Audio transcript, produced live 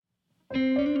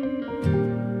I'm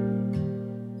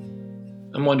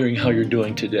wondering how you're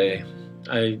doing today.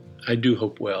 I do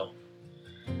hope well.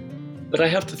 But I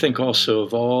have to think also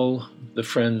of all the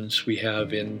friends we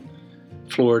have in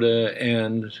Florida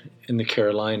and in the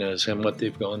Carolinas and what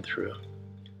they've gone through.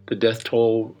 The death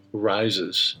toll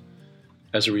rises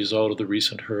as a result of the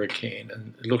recent hurricane,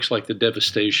 and it looks like the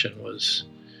devastation was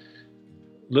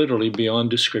literally beyond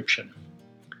description.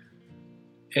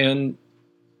 And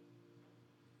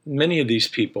many of these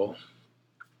people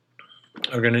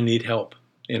are going to need help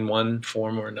in one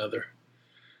form or another.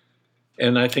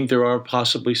 And I think there are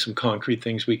possibly some concrete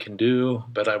things we can do,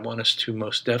 but I want us to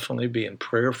most definitely be in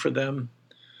prayer for them.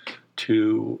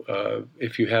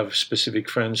 If you have specific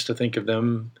friends, to think of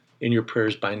them in your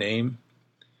prayers by name,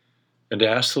 and to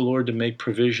ask the Lord to make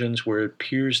provisions where it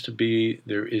appears to be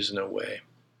there is no way.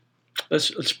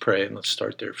 Let's pray and let's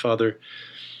start there. Father,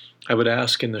 I would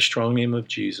ask in the strong name of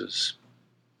Jesus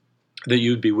that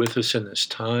you'd be with us in this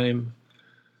time,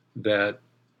 that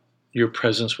your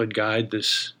presence would guide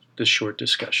this short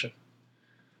discussion.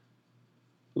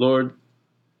 Lord,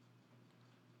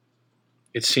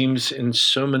 it seems in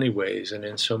so many ways and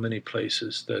in so many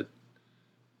places that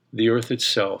the earth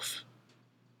itself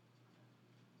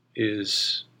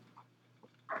is,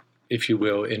 if you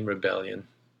will, in rebellion,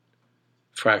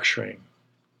 fracturing,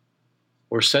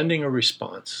 or sending a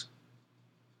response.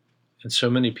 And so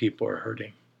many people are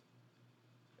hurting,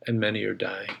 and many are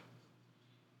dying.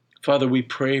 Father, we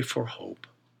pray for hope.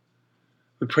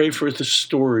 We pray for the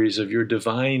stories of your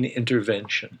divine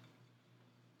intervention.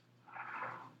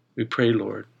 We pray,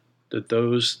 Lord, that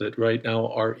those that right now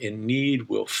are in need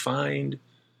will find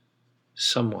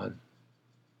someone,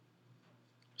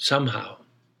 somehow,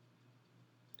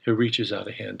 who reaches out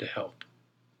a hand to help.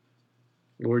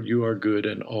 Lord, you are good,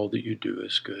 and all that you do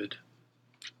is good.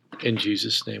 In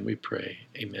Jesus' name we pray.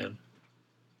 Amen.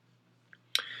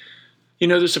 You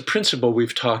know, there's a principle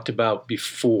we've talked about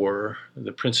before,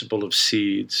 the principle of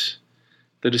seeds,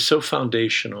 that is so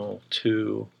foundational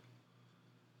to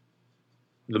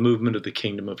the movement of the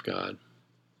kingdom of God.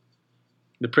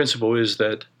 The principle is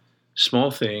that small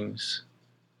things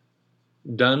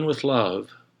done with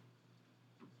love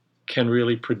can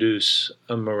really produce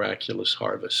a miraculous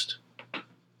harvest.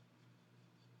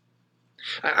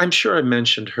 I'm sure I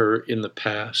mentioned her in the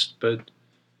past, but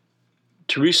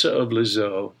Teresa of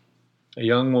Lisieux, a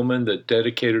young woman that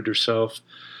dedicated herself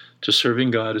to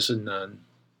serving God as a nun,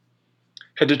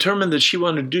 had determined that she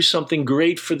wanted to do something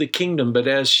great for the kingdom, but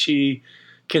as she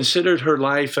considered her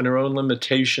life and her own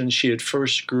limitations, she at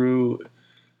first grew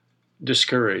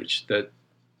discouraged, that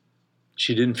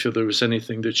she didn't feel there was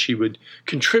anything that she would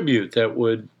contribute that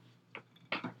would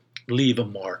leave a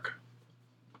mark.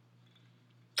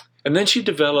 And then she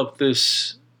developed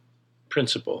this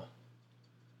principle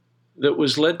that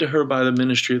was led to her by the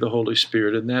ministry of the Holy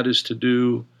Spirit, and that is to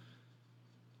do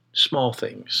small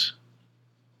things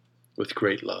with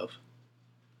great love.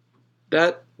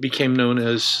 That became known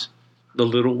as the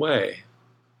little way,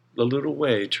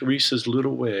 Teresa's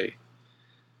little way.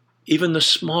 Even the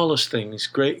smallest things,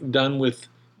 great, done with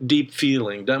deep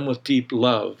feeling, done with deep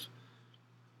love,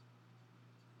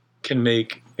 can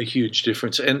make a huge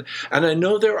difference. And I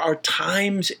know there are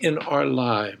times in our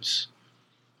lives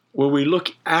where we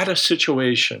look at a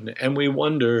situation and we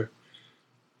wonder,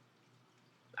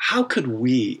 how could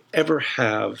we ever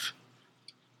have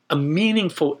a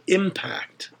meaningful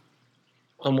impact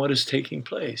on what is taking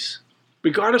place,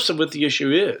 regardless of what the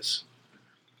issue is?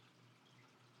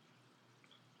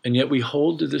 And yet we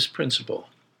hold to this principle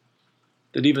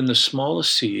that even the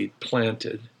smallest seed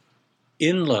planted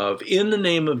in love, in the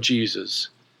name of Jesus,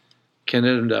 can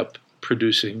end up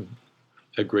producing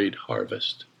a great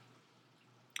harvest.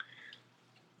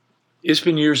 It's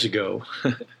been years ago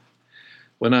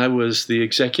when I was the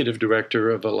executive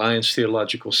director of Alliance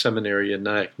Theological Seminary in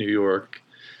Nyack, New York,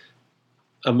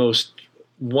 a most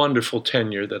wonderful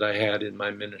tenure that I had in my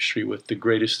ministry with the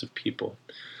greatest of people,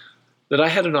 that I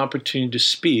had an opportunity to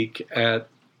speak at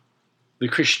the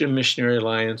Christian Missionary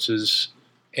Alliance's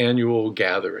annual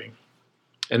gathering.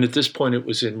 And at this point, it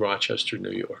was in Rochester, New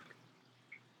York.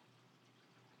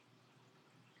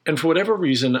 And for whatever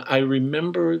reason, I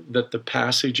remember that the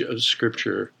passage of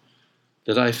Scripture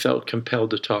that I felt compelled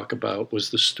to talk about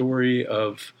was the story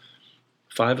of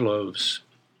 5 loaves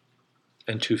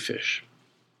and 2 fish.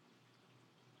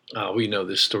 We know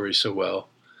this story so well.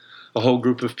 A whole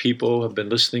group of people have been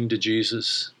listening to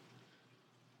Jesus.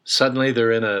 Suddenly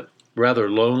they're in a rather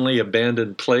lonely,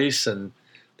 abandoned place, and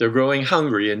they're growing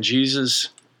hungry, and Jesus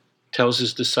tells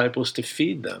his disciples to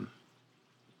feed them.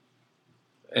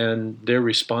 And their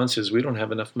response is, we don't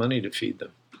have enough money to feed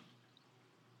them.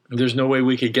 There's no way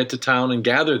we could get to town and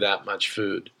gather that much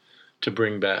food to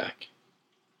bring back.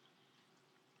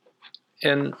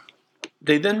 And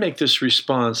they then make this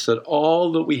response that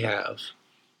all that we have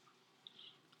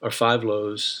are 5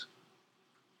 loaves,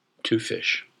 2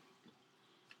 fish.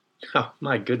 Oh,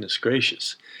 my goodness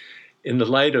gracious. In the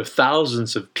light of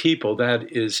thousands of people,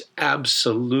 that is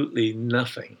absolutely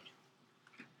nothing.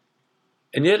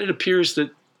 And yet it appears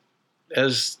that,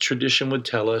 as tradition would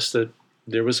tell us, that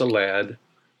there was a lad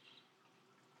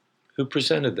who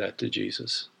presented that to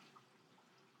Jesus.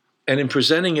 And in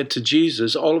presenting it to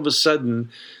Jesus, all of a sudden,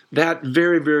 that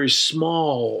very, very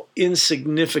small,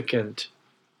 insignificant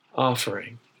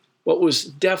offering, what was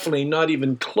definitely not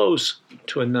even close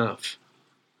to enough,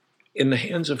 in the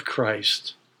hands of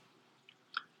Christ,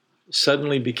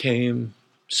 suddenly became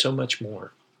so much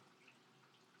more.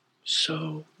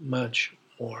 So much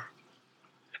more.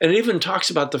 And it even talks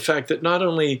about the fact that not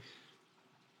only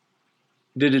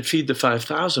did it feed the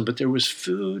 5,000, but there was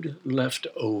food left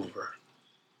over.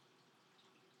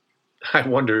 I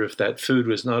wonder if that food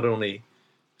was not only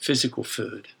physical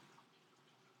food,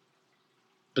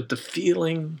 but the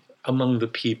feeling among the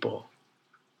people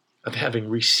of having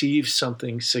received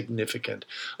something significant,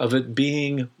 of it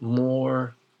being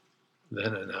more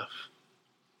than enough.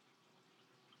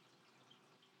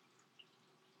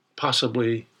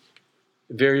 Possibly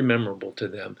very memorable to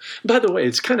them. By the way,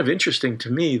 it's kind of interesting to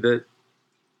me that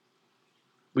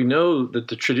we know that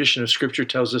the tradition of Scripture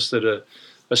tells us that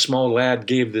a small lad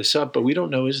gave this up, but we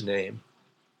don't know his name.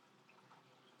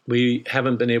 We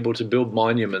haven't been able to build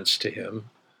monuments to him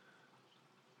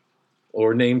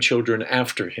or name children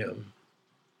after him.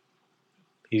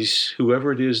 He's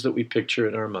whoever it is that we picture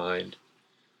in our mind,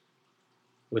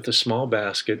 with a small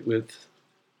basket with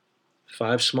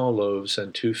 5 small loaves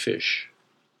and 2 fish.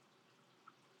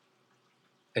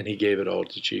 And he gave it all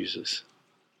to Jesus.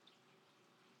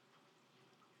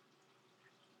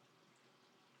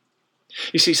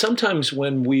 You see, sometimes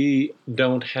when we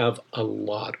don't have a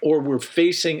lot, or we're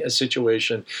facing a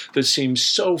situation that seems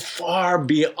so far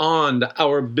beyond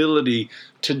our ability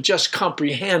to just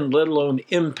comprehend, let alone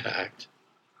impact,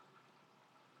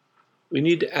 we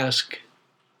need to ask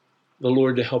the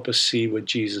Lord to help us see what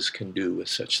Jesus can do with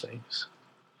such things,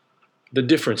 the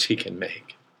difference he can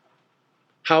make,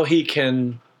 how he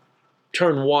can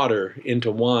turn water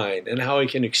into wine, and how he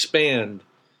can expand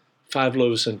 5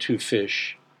 loaves and 2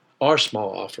 fish, our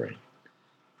small offering,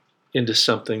 into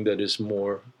something that is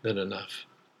more than enough.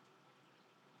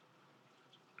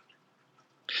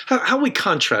 How we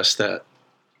contrast that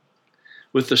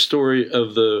with the story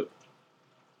of the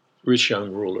rich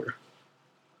young ruler.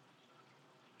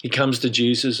 He comes to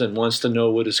Jesus and wants to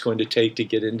know what it's going to take to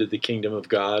get into the kingdom of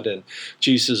God, and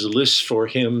Jesus lists for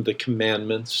him the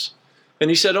commandments.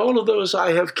 And he said, all of those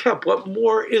I have kept. What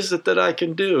more is it that I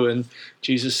can do? And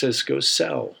Jesus says, go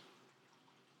sell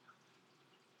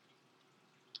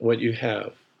what you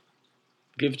have.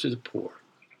 Give to the poor.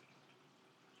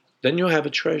 Then you'll have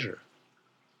a treasure.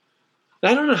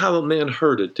 I don't know how the man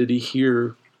heard it. Did he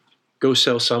hear, go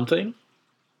sell something?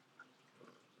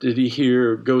 Did he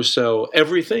hear, go sell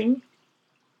everything?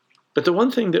 But the one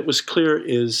thing that was clear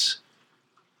is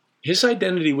his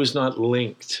identity was not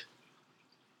linked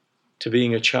to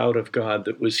being a child of God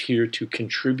that was here to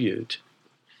contribute,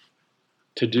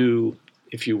 to do,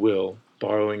 if you will,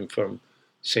 borrowing from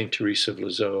St. Teresa of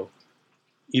Lisieux,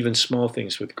 even small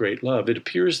things with great love. It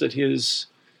appears that his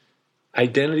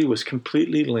identity was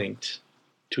completely linked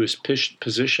to his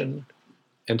position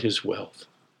and his wealth.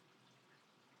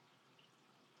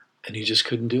 And he just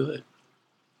couldn't do it.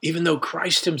 Even though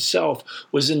Christ himself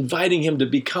was inviting him to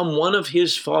become one of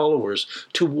his followers,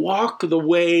 to walk the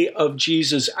way of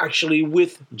Jesus, actually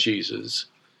with Jesus,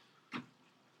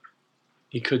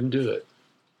 he couldn't do it.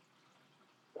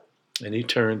 And he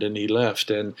turned and he left.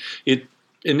 And it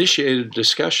initiated a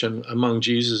discussion among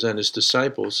Jesus and his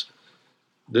disciples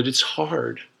that it's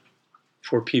hard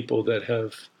for people that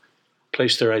have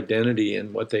placed their identity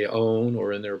in what they own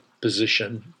or in their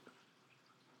position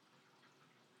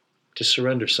to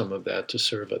surrender some of that to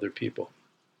serve other people.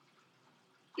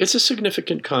 It's a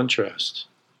significant contrast.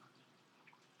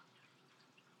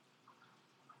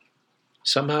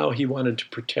 Somehow he wanted to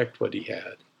protect what he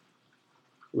had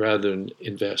rather than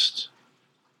invest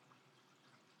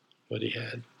what he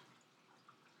had.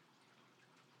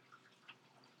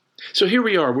 So here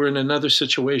we are. We're in another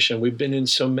situation. We've been in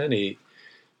so many,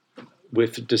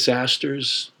 with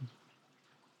disasters,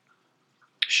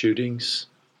 shootings,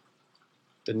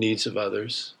 the needs of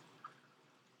others.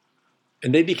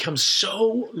 And they become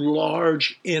so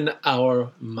large in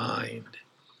our mind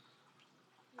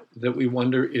that we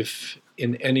wonder if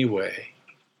in any way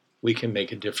we can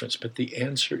make a difference. But the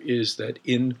answer is that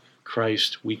in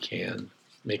Christ we can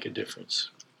make a difference.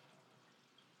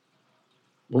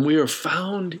 When we are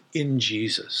found in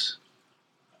Jesus,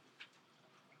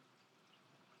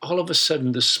 all of a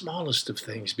sudden the smallest of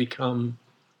things become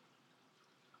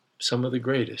some of the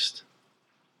greatest.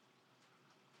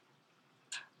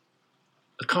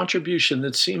 A contribution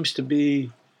that seems to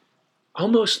be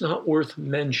almost not worth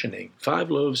mentioning, 5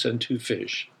 loaves and 2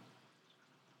 fish,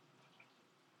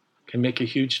 can make a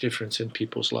huge difference in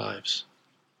people's lives.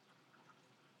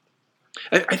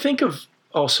 I think of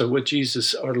also what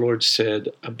Jesus, our Lord, said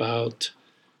about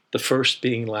the first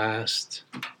being last,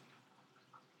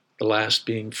 the last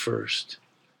being first.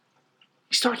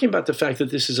 He's talking about the fact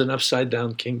that this is an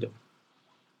upside-down kingdom,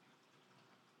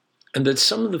 and that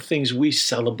some of the things we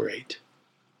celebrate,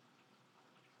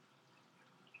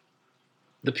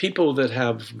 the people that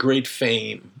have great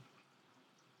fame,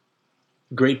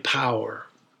 great power,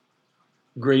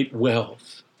 great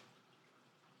wealth,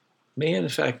 may in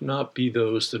fact not be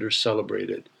those that are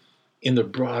celebrated in the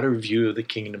broader view of the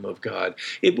kingdom of God.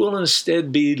 It will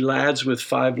instead be lads with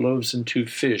 5 loaves and 2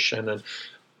 fish and an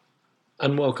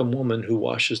unwelcome woman who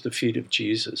washes the feet of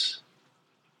Jesus.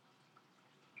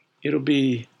 It'll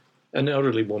be an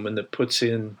elderly woman that puts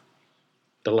in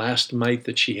the last mite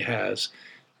that she has.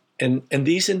 And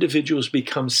these individuals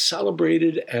become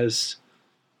celebrated as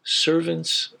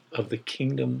servants of the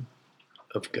kingdom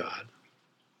of God.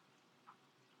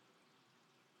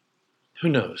 Who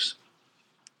knows?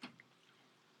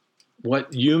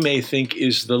 What you may think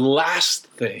is the last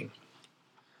thing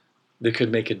that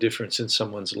could make a difference in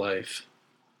someone's life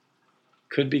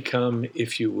could become,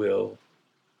 if you will,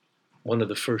 one of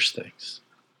the first things.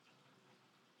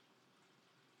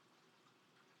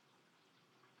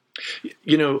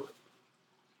 You know,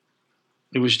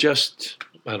 it was just,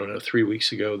 3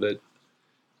 weeks ago that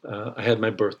I had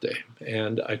my birthday,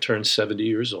 and I turned 70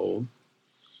 years old.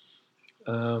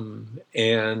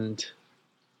 And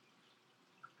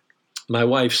my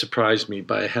wife surprised me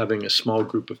by having a small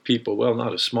group of people. Well,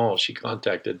 not a small. She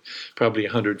contacted probably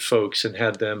 100 folks and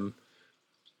had them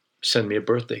send me a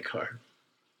birthday card.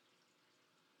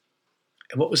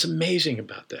 And what was amazing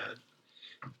about that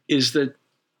is that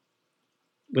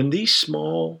when these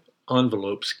small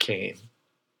envelopes came,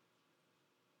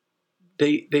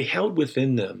 they held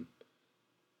within them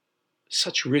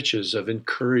such riches of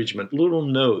encouragement, little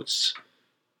notes,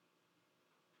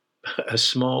 a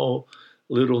small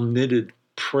little knitted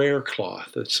prayer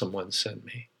cloth that someone sent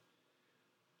me,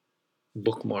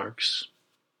 bookmarks,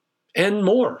 and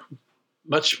more,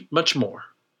 much, much more.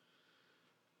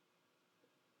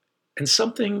 And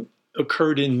something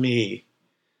occurred in me.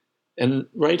 And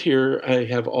right here, I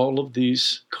have all of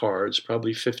these cards,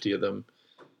 probably 50 of them,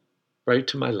 right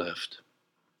to my left.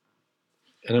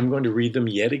 And I'm going to read them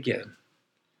yet again,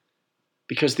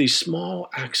 because these small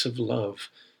acts of love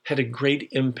had a great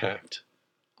impact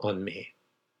on me.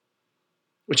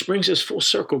 Which brings us full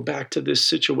circle back to this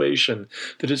situation,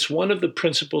 that it's one of the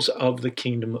principles of the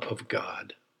kingdom of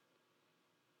God.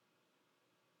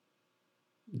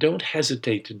 Don't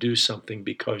hesitate to do something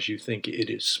because you think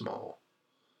it is small.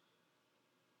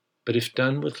 But if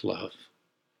done with love,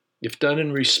 if done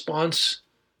in response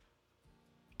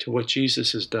to what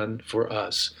Jesus has done for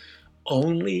us,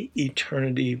 only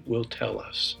eternity will tell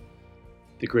us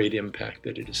the great impact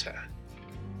that it has had.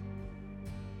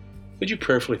 Would you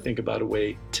prayerfully think about a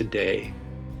way today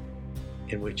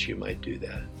in which you might do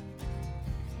that?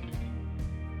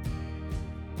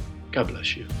 God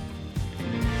bless you.